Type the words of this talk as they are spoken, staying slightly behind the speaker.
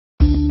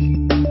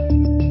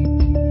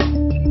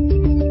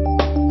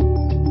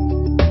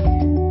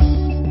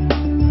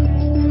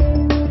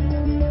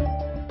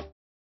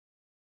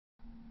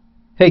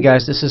Hey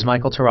guys, this is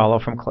Michael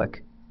Tarallo from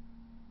Qlik.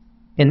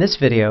 In this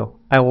video,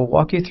 I will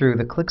walk you through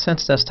the Qlik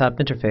Sense Desktop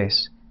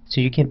interface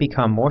so you can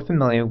become more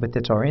familiar with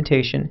its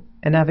orientation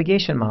and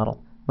navigation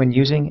model when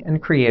using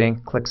and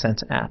creating Qlik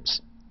Sense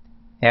apps.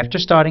 After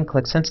starting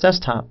Qlik Sense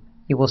Desktop,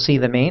 you will see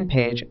the main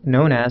page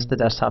known as the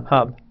Desktop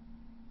Hub.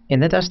 In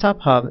the Desktop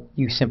Hub,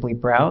 you simply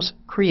browse,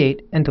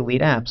 create, and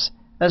delete apps,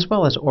 as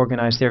well as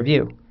organize their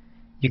view.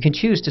 You can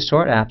choose to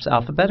sort apps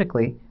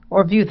alphabetically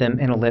or view them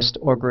in a list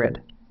or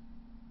grid.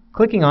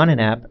 Clicking on an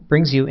app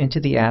brings you into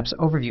the app's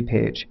overview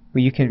page,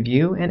 where you can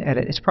view and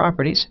edit its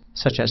properties,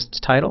 such as its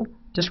title,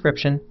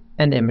 description,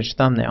 and image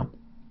thumbnail.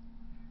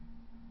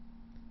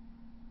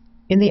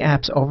 In the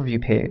app's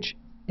overview page,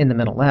 in the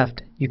middle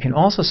left, you can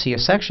also see a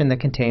section that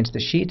contains the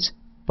sheets,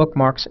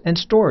 bookmarks, and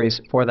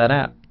stories for that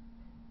app.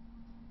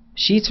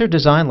 Sheets are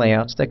design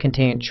layouts that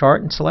contain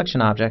chart and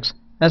selection objects,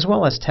 as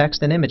well as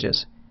text and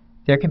images.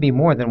 There can be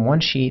more than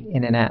one sheet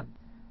in an app.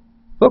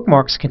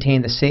 Bookmarks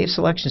contain the saved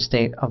selection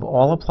state of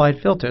all applied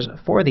filters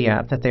for the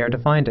app that they are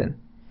defined in.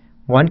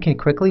 One can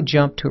quickly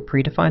jump to a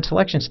predefined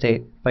selection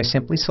state by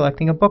simply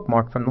selecting a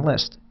bookmark from the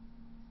list.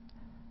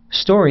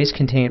 Stories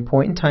contain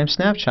point-in-time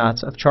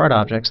snapshots of chart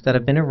objects that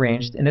have been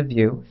arranged in a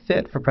view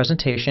fit for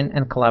presentation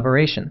and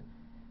collaboration.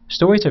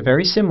 Stories are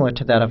very similar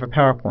to that of a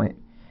PowerPoint.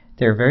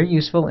 They are very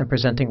useful in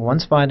presenting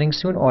one's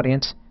findings to an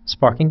audience,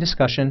 sparking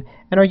discussion,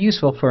 and are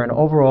useful for an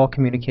overall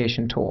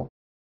communication tool.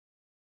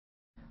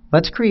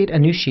 Let's create a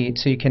new sheet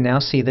so you can now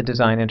see the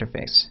design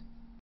interface.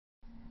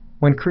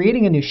 When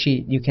creating a new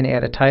sheet, you can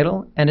add a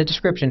title and a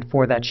description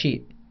for that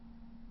sheet.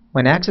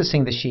 When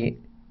accessing the sheet,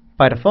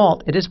 by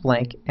default it is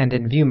blank and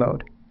in view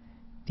mode.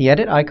 The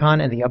edit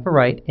icon in the upper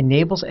right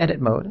enables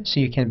edit mode so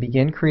you can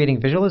begin creating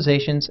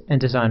visualizations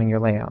and designing your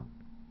layout.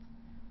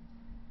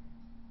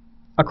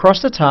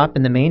 Across the top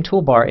in the main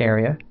toolbar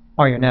area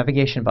are your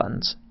navigation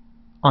buttons.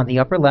 On the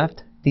upper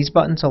left, these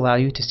buttons allow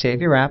you to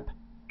save your app,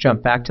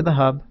 jump back to the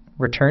hub,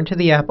 return to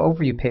the app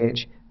overview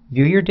page,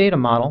 view your data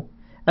model,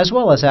 as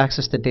well as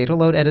access the data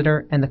load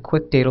editor and the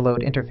quick data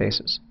load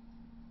interfaces.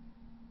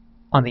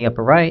 On the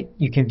upper right,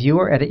 you can view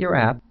or edit your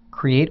app,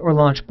 create or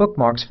launch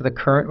bookmarks for the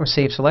current or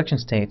saved selection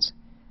states,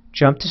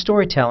 jump to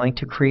storytelling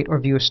to create or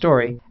view a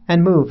story,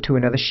 and move to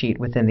another sheet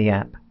within the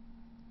app.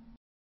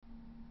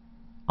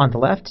 On the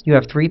left, you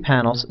have three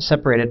panels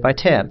separated by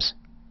tabs,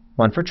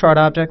 one for chart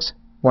objects,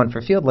 one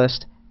for field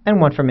list,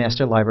 and one for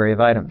master library of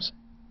items.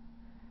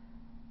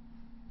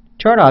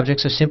 Chart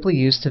objects are simply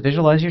used to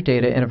visualize your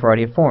data in a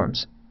variety of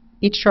forms.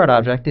 Each chart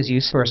object is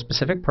used for a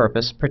specific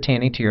purpose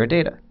pertaining to your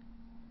data.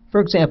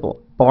 For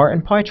example, bar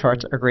and pie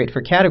charts are great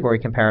for category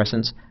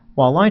comparisons,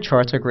 while line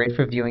charts are great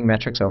for viewing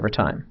metrics over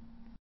time.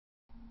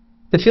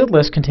 The field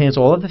list contains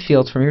all of the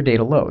fields from your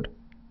data load.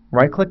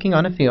 Right-clicking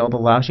on a field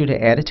allows you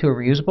to add it to a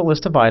reusable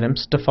list of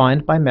items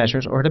defined by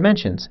measures or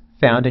dimensions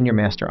found in your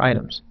master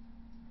items.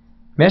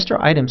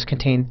 Master items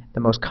contain the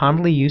most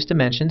commonly used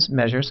dimensions,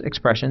 measures,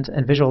 expressions,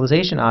 and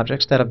visualization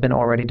objects that have been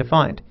already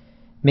defined,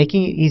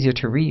 making it easier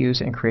to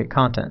reuse and create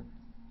content.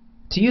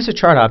 To use a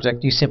chart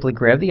object, you simply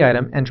grab the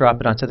item and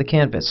drop it onto the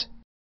canvas.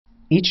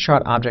 Each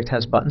chart object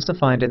has buttons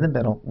defined in the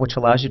middle, which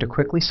allows you to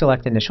quickly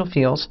select initial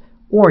fields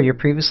or your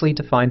previously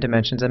defined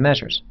dimensions and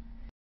measures.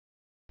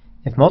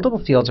 If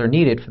multiple fields are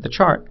needed for the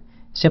chart,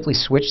 simply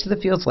switch to the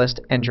fields list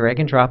and drag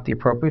and drop the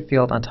appropriate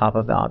field on top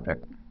of the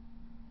object.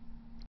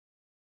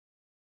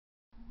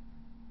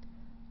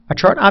 A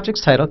chart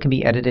object's title can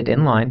be edited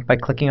inline by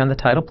clicking on the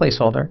title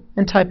placeholder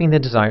and typing the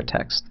desired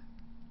text.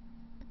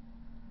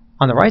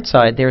 On the right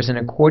side, there is an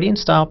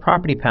accordion-style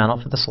property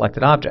panel for the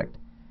selected object.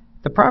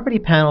 The property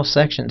panel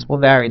sections will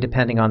vary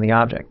depending on the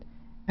object.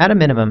 At a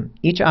minimum,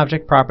 each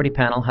object property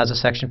panel has a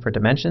section for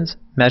dimensions,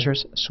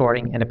 measures,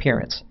 sorting, and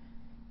appearance.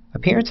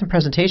 Appearance and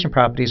presentation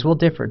properties will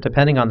differ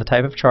depending on the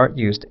type of chart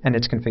used and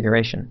its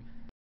configuration.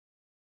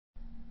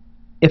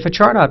 If a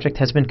chart object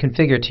has been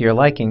configured to your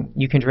liking,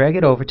 you can drag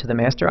it over to the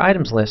master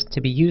items list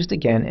to be used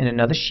again in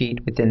another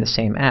sheet within the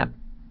same app.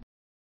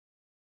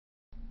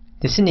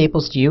 This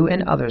enables you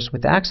and others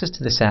with access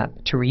to this app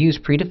to reuse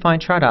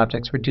predefined chart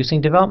objects, reducing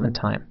development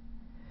time.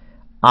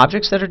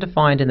 Objects that are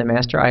defined in the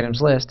master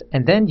items list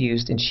and then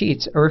used in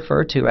sheets are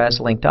referred to as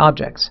linked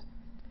objects.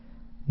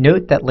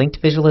 Note that linked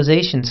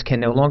visualizations can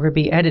no longer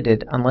be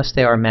edited unless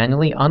they are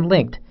manually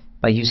unlinked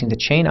by using the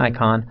chain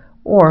icon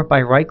or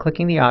by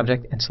right-clicking the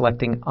object and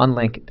selecting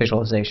Unlink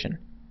Visualization.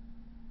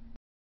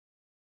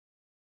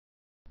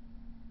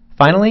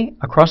 Finally,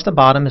 across the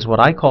bottom is what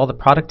I call the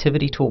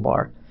Productivity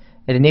Toolbar.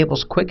 It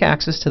enables quick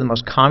access to the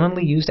most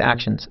commonly used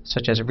actions,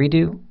 such as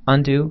redo,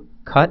 undo,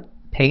 cut,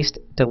 paste,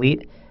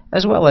 delete,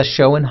 as well as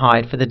show and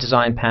hide for the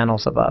design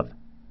panels above.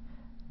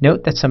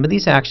 Note that some of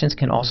these actions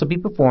can also be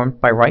performed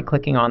by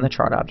right-clicking on the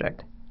chart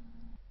object.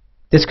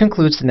 This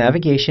concludes the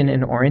navigation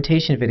and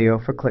orientation video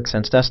for Qlik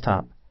Sense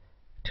Desktop.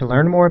 To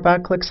learn more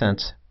about Qlik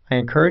Sense, I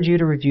encourage you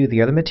to review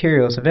the other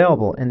materials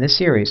available in this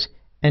series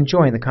and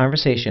join the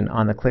conversation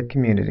on the Qlik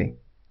community.